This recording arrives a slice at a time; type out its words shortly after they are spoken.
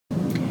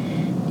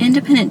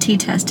Independent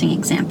t-testing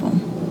example.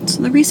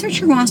 So the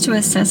researcher wants to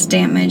assess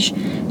damage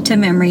to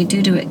memory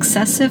due to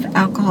excessive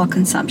alcohol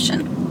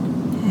consumption.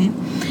 Okay?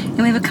 And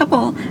we have a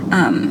couple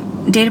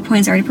data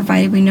points already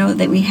provided. We know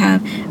that we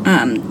have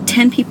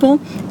 10 people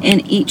in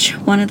each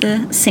one of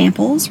the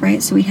samples,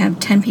 right? So we have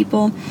 10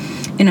 people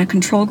in a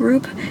control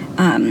group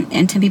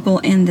and 10 people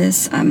in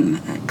this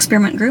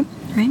experiment group,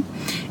 right?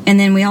 And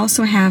then we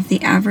also have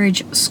the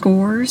average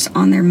scores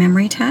on their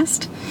memory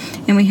test,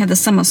 and we have the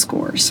sum of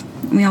scores.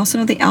 We also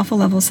know the alpha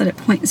level set at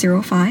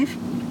 0.05.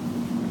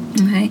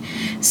 Okay,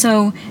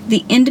 so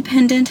the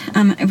independent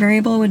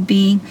variable would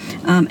be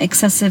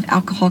excessive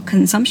alcohol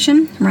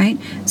consumption, right?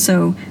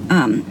 So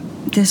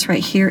this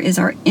right here is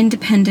our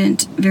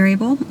independent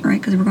variable, right?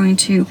 Because we're going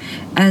to,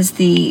 as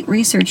the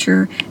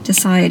researcher,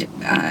 decide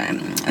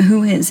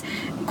who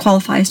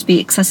qualifies to be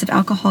excessive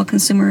alcohol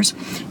consumers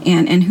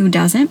and who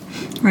doesn't,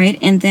 right?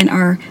 And then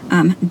our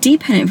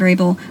dependent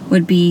variable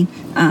would be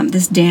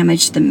this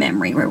damage to the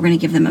memory, where we're going to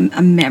give them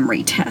a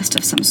memory test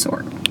of some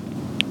sort.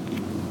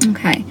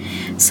 Okay,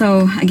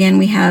 so again,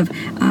 we have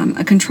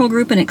a control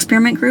group and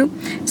experiment group.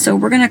 So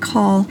we're going to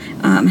call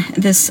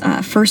this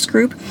first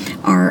group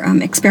our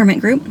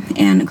experiment group,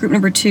 and group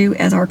number 2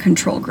 as our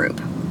control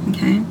group.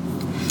 Okay,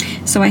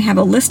 so I have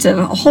a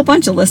whole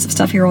bunch of lists of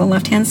stuff here on the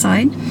left-hand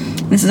side.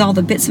 This is all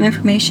the bits of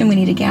information we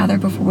need to gather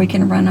before we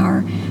can run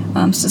our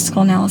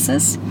statistical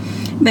analysis.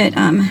 But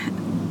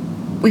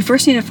we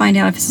first need to find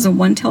out if this is a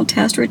one-tailed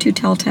test or a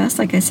two-tailed test.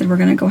 Like I said, we're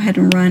going to go ahead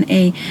and run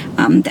the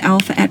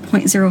alpha at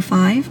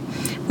 0.05.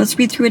 Let's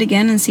read through it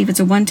again and see if it's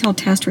a one-tailed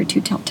test or a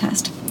two-tailed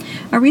test.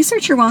 A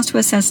researcher wants to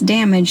assess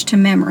damage to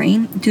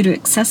memory due to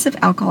excessive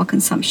alcohol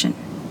consumption.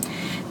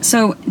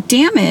 So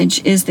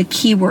damage is the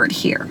key word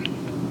here.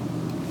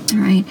 All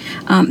right,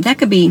 that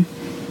could be,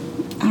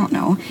 I don't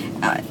know,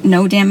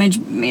 no damage,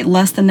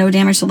 less than no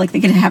damage. So like they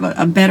could have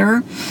a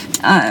better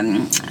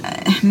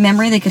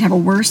memory, they could have a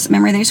worse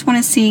memory. They just want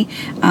to see,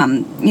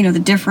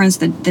 the difference,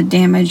 the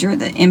damage or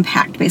the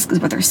impact, basically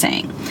is what they're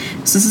saying.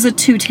 So this is a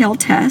two-tailed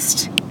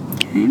test.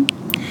 Okay.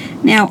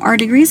 Now our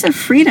degrees of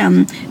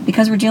freedom,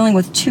 because we're dealing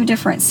with two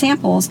different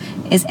samples,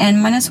 is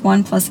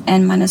n-1 plus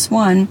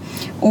n-1,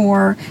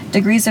 or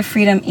degrees of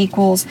freedom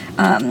equals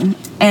n,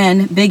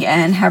 big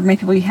N, however many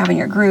people you have in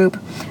your group,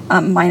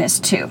 minus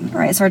 2,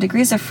 right? So our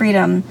degrees of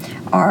freedom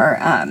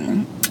are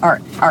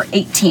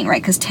 18,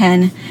 right? Because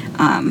 10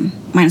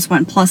 minus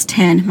 1 plus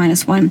 10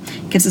 minus 1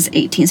 gives us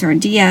 18. So our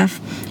DF,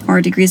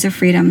 our degrees of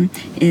freedom,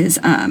 is,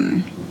 I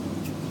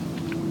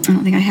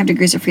don't think I have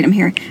degrees of freedom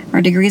here.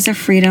 Our degrees of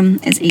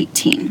freedom is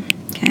 18,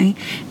 okay?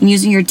 And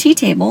using your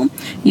t-table,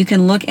 you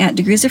can look at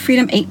degrees of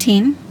freedom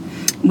 18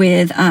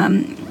 with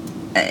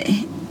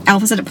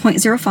alpha set at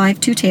 0.05,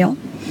 two-tail,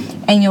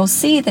 and you'll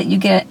see that you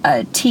get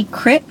a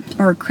t-crit,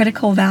 or a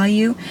critical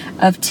value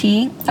of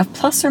t, of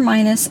plus or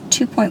minus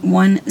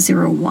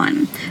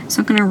 2.101.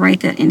 So I'm going to write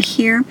that in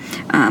here,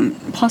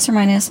 plus or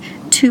minus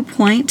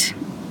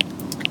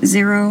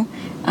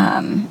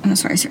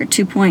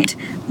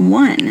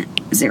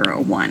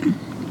 2.101,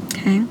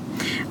 okay?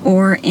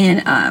 Or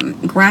in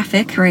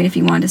graphic, right, if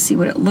you wanted to see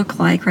what it looked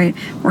like, right,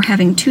 we're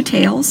having two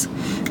tails,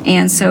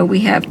 and so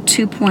we have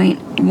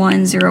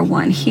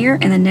 2.101 here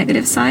in the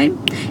negative side,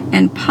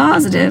 and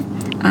positive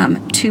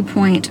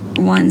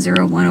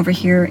 2.101 over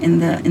here in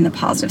the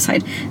positive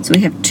side. So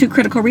we have two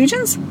critical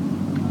regions.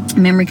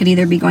 Memory could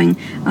either be going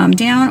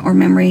down, or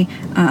memory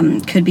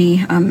could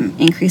be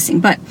increasing.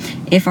 But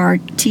if our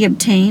T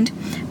obtained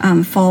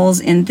falls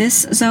in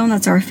this zone,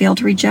 that's our fail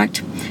to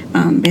reject.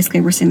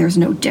 Basically, we're saying there's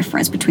no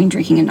difference between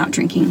drinking and not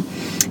drinking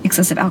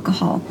excessive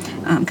alcohol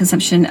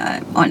consumption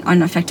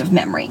on effective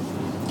memory.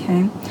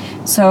 Okay,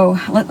 so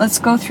let's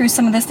go through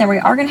some of this. Now we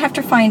are going to have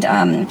to find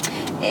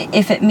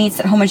if it meets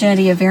that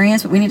homogeneity of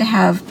variance, but we need to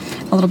have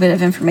a little bit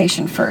of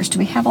information first. Do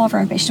we have all of our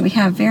information? Do we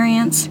have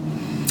variance?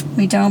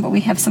 We don't, but we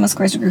have sum of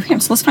squares of group.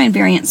 So let's find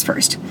variance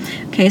first.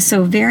 Okay,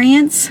 so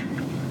variance,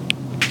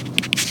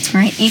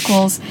 right,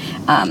 equals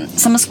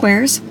sum of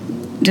squares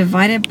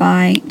divided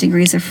by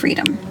degrees of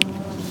freedom.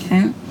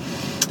 Okay,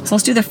 so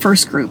let's do the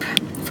first group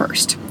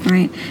first,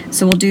 right?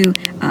 So we'll do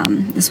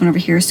this one over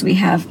here. So we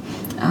have,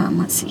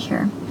 let's see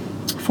here,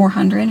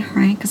 400,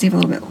 right? Because you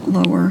have a little bit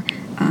lower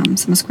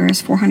sum of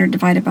squares. 400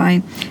 divided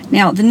by,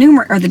 now the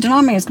numerator or the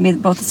denominator is going to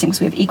be both the same,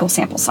 so we have equal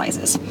sample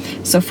sizes.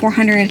 So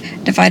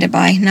 400 divided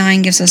by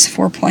 9 gives us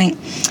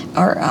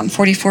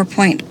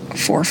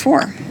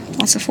 44.44.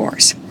 Lots of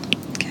fours.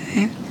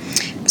 Okay,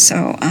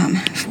 so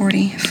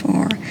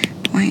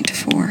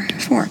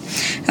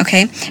 44.44.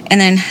 Okay,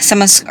 and then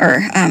sum of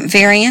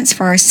variance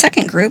for our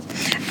second group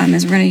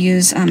is we're going to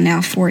use now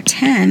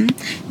 410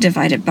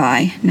 divided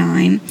by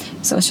 9.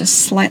 So it's just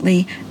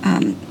slightly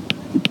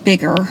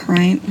bigger,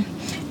 right?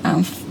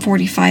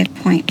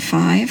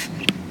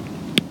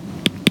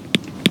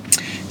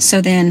 45.5.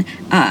 So then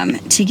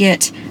to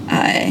get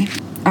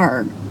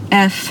our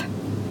F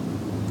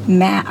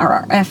max, or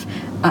our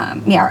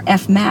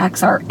F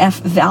max, our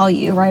F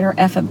value, right, or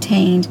F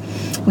obtained,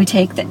 we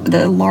take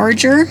the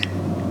larger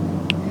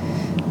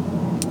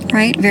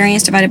right?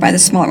 Variance divided by the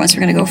smaller one. So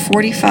we're going to go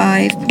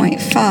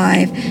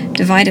 45.5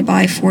 divided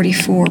by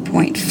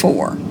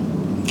 44.4.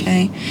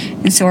 Okay,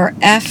 and so our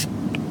F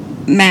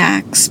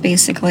max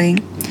basically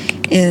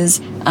is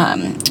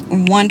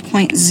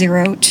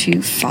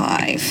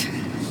 1.025.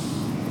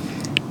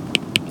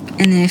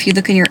 And then if you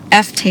look in your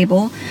F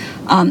table,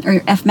 or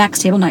your F max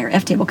table, not your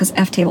F table because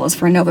F table is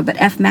for ANOVA, but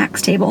F max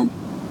table,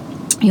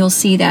 you'll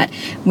see that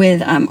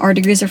with our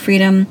degrees of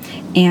freedom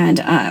and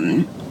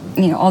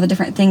you know, all the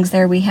different things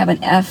there, we have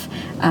an F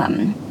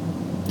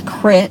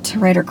crit,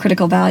 right, or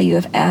critical value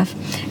of F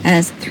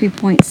as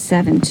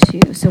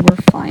 3.72. So we're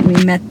fine.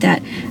 We met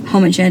that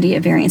homogeneity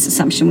of variance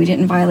assumption. We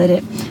didn't violate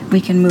it.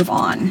 We can move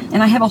on.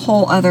 And I have a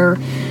whole other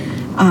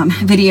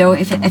video,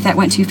 if that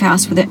went too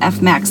fast, with the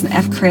F max and the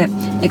F crit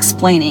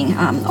explaining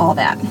all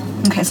that.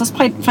 Okay, so let's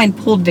find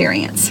pooled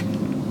variance.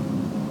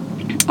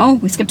 Oh,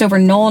 we skipped over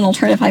null and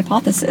alternative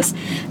hypothesis.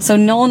 So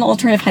null and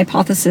alternative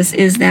hypothesis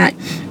is that,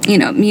 you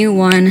know,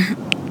 mu1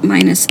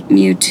 minus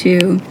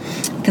mu2,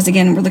 because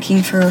again, we're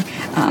looking for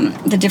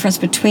the difference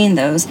between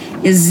those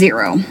is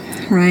 0,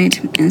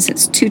 right? And so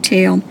it's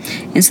two-tail,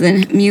 and so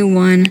then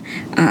mu1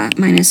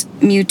 minus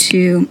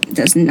mu2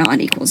 does not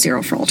equal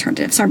 0 for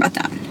alternative. Sorry about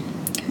that.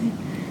 Okay.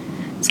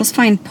 So let's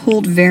find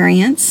pooled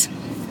variance.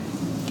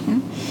 Okay.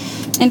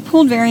 And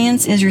pooled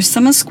variance is your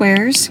sum of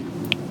squares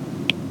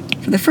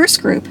for the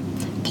first group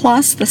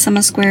plus the sum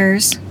of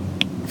squares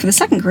for the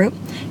second group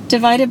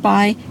divided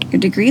by your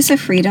degrees of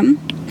freedom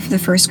for the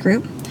first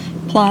group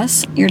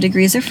plus your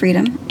degrees of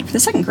freedom for the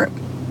second group.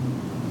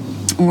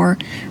 Or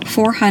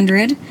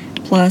 400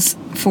 plus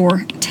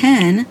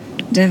 410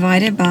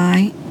 divided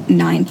by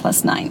 9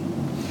 plus 9.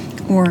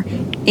 Or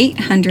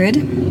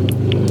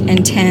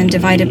 810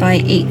 divided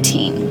by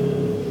 18.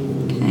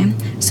 Okay,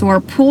 so our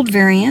pooled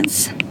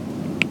variance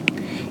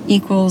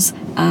equals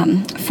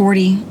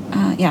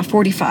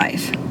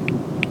 45.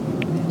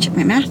 Check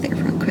my math there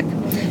real quick.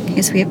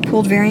 Okay, so we have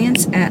pooled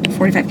variance at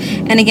 45.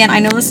 And again, I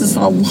know this is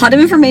a lot of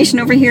information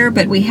over here,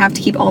 but we have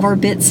to keep all of our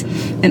bits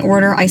in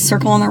order. I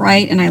circle on the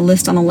right and I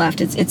list on the left.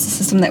 It's a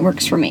system that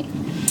works for me.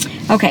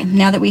 Okay,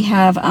 now that we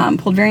have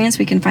pooled variance,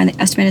 we can find the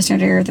estimated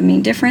standard error of the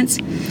mean difference.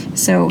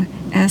 So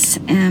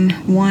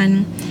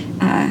SM1,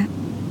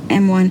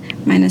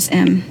 M1 minus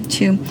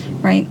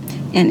M2, right?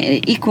 And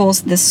it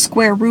equals the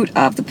square root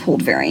of the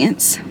pooled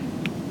variance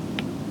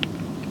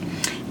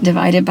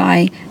divided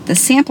by the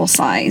sample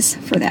size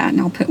for that,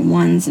 and I'll put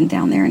 1s and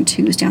down there and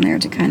 2s down there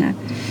to kind of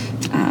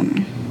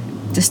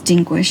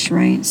distinguish,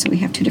 right? So we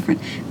have two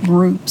different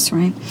groups,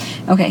 right?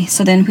 Okay,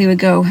 so then we would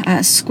go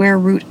square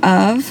root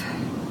of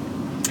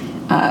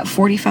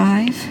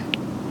 45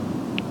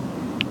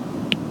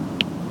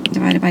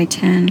 divided by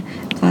 10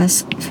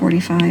 plus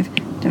 45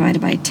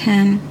 divided by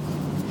 10.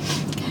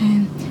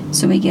 Okay,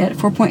 so we get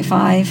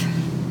 4.5.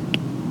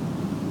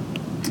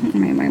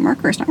 My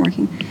marker is not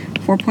working.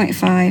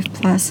 4.5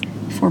 plus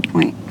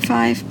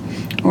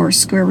 4.5, or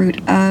square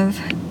root of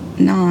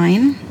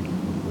 9.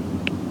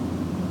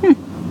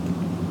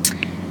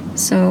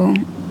 So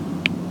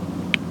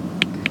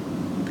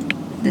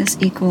this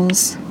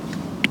equals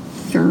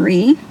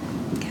 3.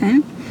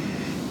 Okay.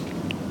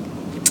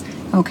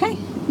 Okay.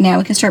 Now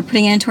we can start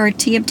putting it into our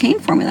T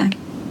obtained formula.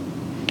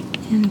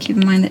 And keep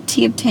in mind that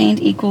T obtained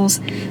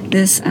equals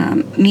this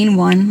mean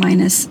 1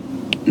 minus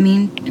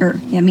mean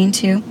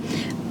 2.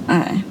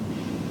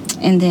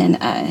 And then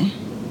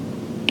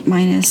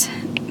minus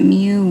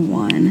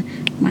mu1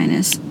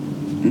 minus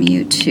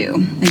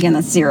mu2. Again,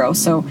 that's 0,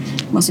 so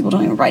most people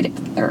don't even write it,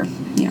 or,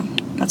 you know,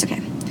 that's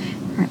okay.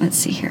 All right, let's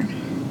see here.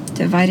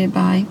 Divided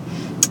by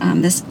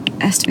this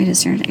estimated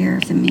standard error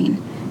of the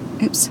mean.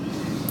 Oops,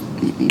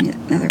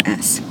 another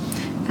S.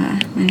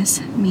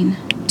 Minus mean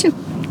 2.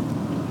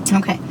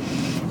 Okay.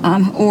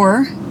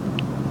 Or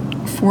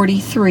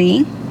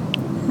 43,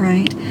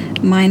 right,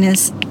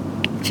 minus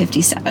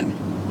 57.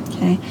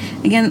 Okay.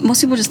 Again,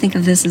 most people just think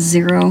of this as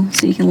 0,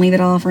 so you can leave it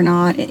off or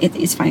not.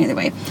 It's fine either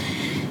way.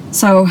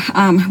 So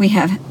we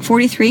have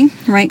 43,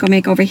 right, go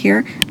make over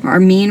here our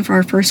mean for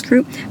our first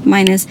group,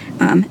 minus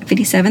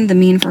 57, the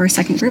mean for our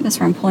second group. That's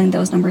where I'm pulling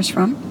those numbers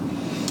from.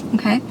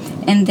 Okay.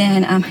 And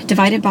then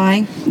divided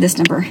by this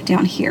number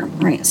down here,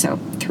 right, so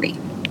 3.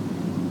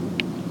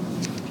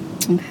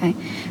 Okay.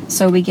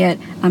 So we get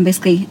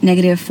basically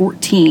negative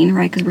 14,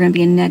 right, because we're going to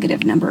be a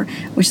negative number,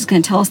 which is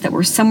going to tell us that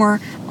we're somewhere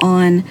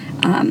on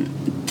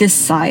this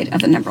side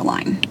of the number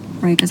line,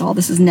 right, because all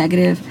this is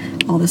negative,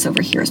 all this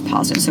over here is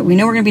positive. So we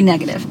know we're going to be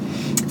negative.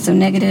 So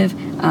negative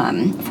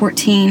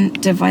 14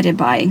 divided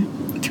by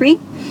 3.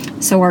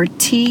 So our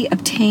T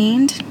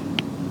obtained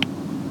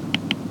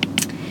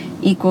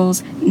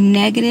equals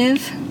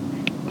negative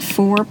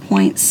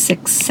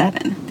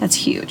 4.67. That's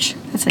huge.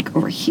 That's like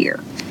over here.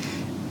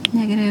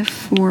 Negative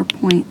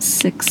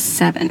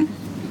 4.67.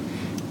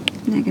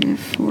 Negative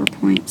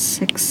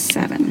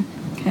 4.67.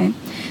 Okay.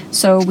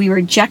 So we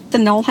reject the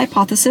null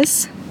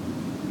hypothesis.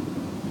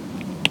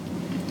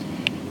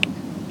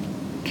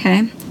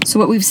 Okay. So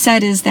what we've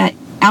said is that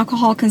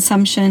alcohol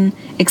consumption,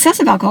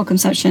 excessive alcohol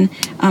consumption,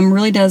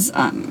 really does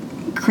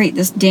create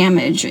this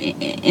damage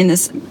in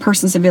this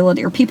person's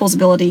ability or people's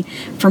ability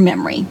for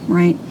memory,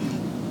 right?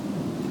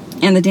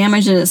 And the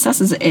damage it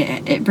assesses,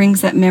 it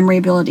brings that memory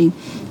ability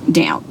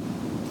down.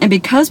 And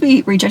because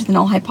we rejected the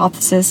null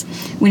hypothesis,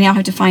 we now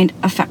have to find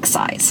effect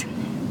size.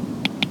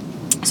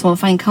 So we'll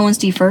find Cohen's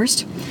d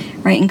first,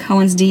 right? And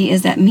Cohen's d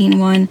is that mean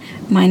 1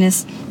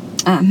 minus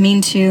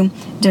mean 2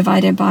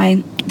 divided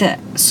by the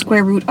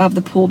square root of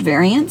the pooled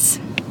variance.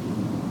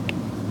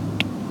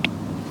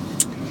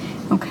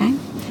 Okay,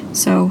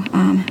 so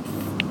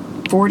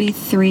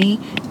 43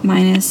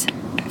 minus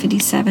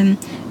 57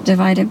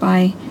 divided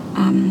by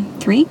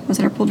 3, was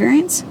that our pooled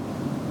variance?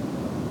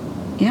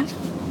 Yeah?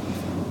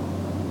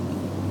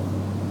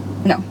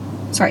 No,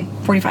 sorry,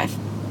 45.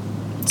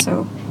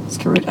 So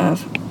square root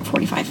of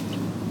 45.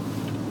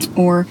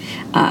 Or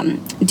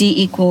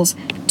d equals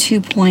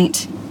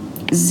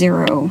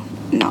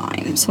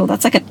 2.09. So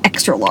that's like an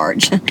extra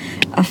large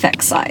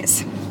effect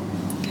size.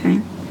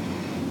 Okay,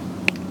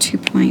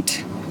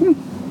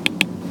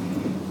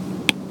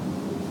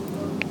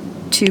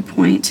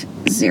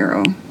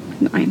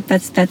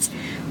 2.09. That's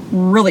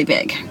really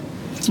big.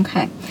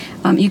 Okay,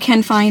 you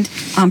can find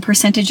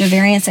percentage of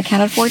variance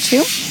accounted for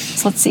too.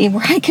 So let's see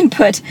where I can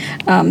put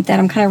that.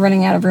 I'm kind of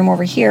running out of room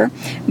over here,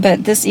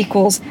 but this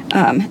equals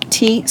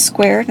t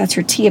squared, that's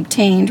your t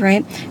obtained,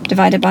 right,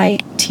 divided by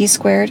t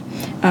squared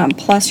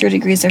plus your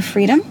degrees of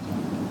freedom.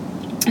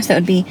 So that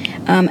would be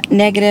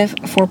negative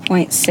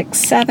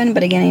 4.67,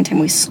 but again, anytime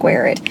we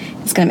square it,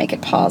 it's going to make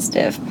it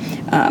positive.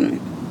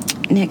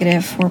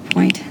 Negative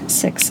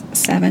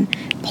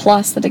 4.67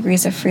 plus the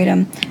degrees of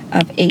freedom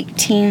of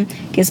 18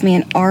 gives me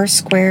an r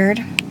squared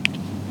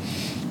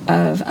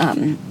of,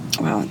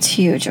 wow, it's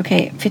huge.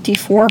 Okay,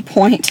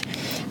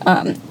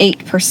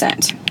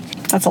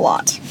 54.8%. That's a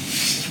lot.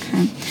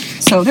 Okay.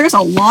 So there's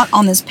a lot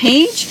on this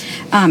page.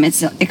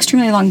 It's an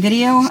extremely long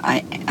video.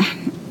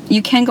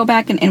 You can go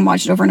back and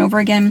watch it over and over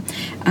again.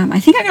 I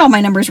think I got all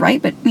my numbers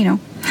right, but you know,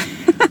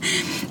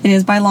 it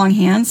is by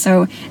longhand,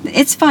 so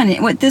it's fun.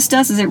 What this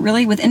does is it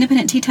really, with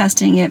independent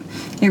t-testing, it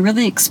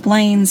really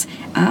explains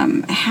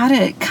how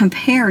to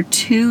compare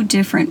two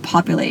different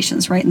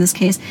populations, right? In this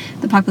case,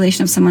 the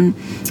population of someone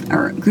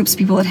or groups of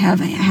people that have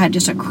had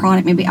just a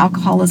chronic, maybe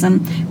alcoholism,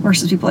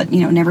 versus people that,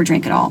 you know, never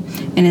drank at all,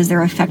 and is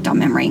their effect on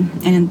memory.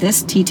 And in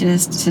this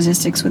t-test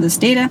statistics with this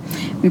data,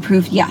 we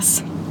proved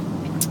yes.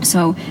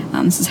 So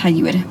this is how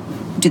you would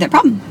do that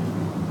problem.